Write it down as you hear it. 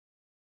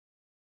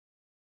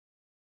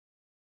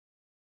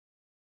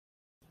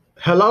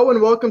Hello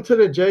and welcome to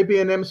the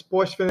JB&M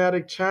Sports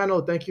Fanatic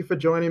channel. Thank you for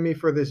joining me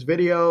for this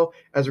video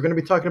as we're going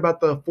to be talking about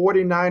the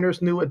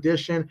 49ers new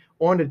addition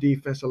on the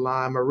defensive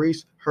line,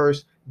 Maurice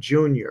Hurst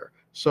Jr.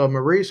 So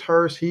Maurice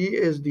Hurst, he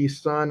is the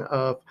son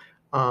of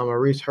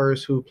Maurice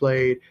Hurst, who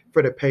played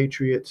for the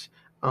Patriots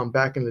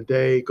back in the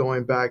day,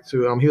 going back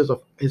to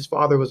his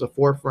father was a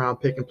fourth round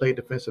pick and played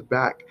defensive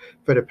back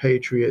for the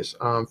Patriots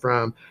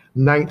from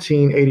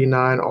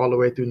 1989 all the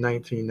way through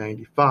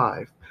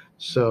 1995.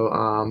 So,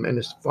 and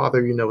his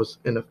father, was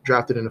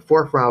drafted in the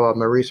fourth round, while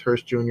Maurice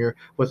Hurst Jr.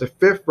 was a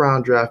fifth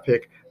round draft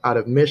pick out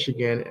of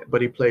Michigan,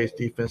 but he plays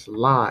defensive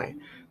line.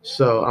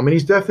 So,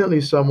 he's definitely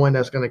someone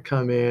that's going to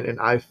come in, and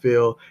I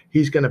feel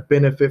he's going to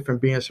benefit from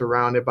being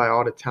surrounded by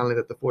all the talent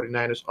that the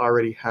 49ers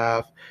already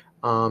have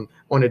on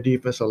the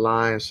defensive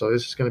line. So,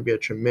 this is going to be a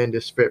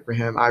tremendous fit for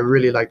him. I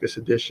really like this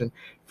addition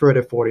for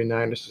the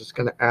 49ers. It's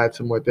going to add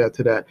some more depth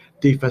to that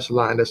defensive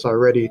line that's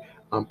already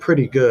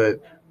pretty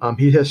good.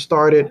 He has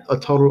started a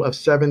total of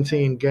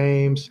 17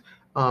 games,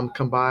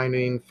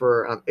 combining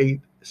for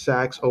 8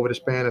 sacks over the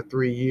span of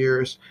 3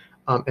 years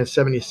and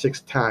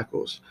 76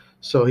 tackles.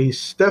 So he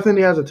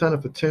definitely has a ton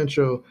of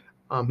potential.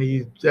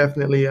 He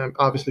definitely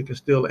obviously can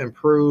still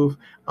improve,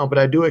 but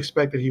I do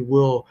expect that he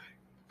will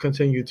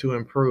continue to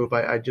improve.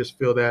 I just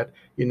feel that,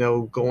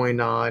 going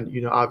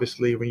on,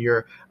 obviously when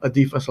you're a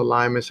defensive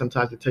lineman,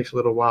 sometimes it takes a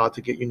little while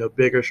to get,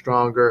 bigger,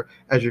 stronger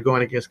as you're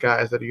going against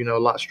guys that are, a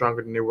lot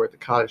stronger than they were at the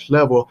college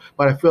level.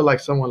 But I feel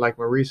like someone like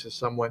Maurice is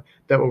someone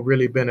that will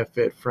really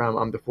benefit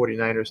from the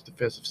 49ers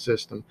defensive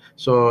system.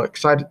 So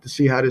excited to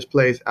see how this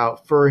plays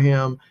out for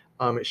him.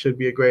 It should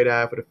be a great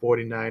ad for the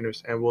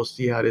 49ers, and we'll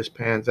see how this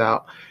pans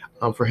out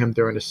for him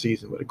during the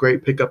season. But a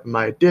great pickup in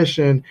my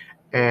addition,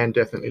 and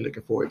definitely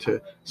looking forward to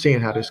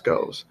seeing how this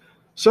goes.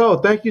 So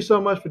thank you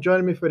so much for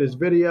joining me for this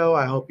video.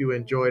 I hope you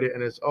enjoyed it.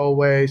 And as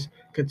always,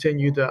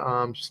 continue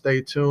to stay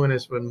tuned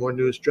as when more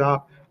news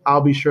drop. I'll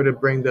be sure to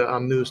bring the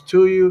news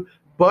to you.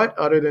 But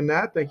other than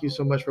that, thank you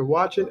so much for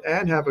watching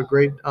and have a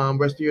great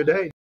rest of your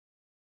day.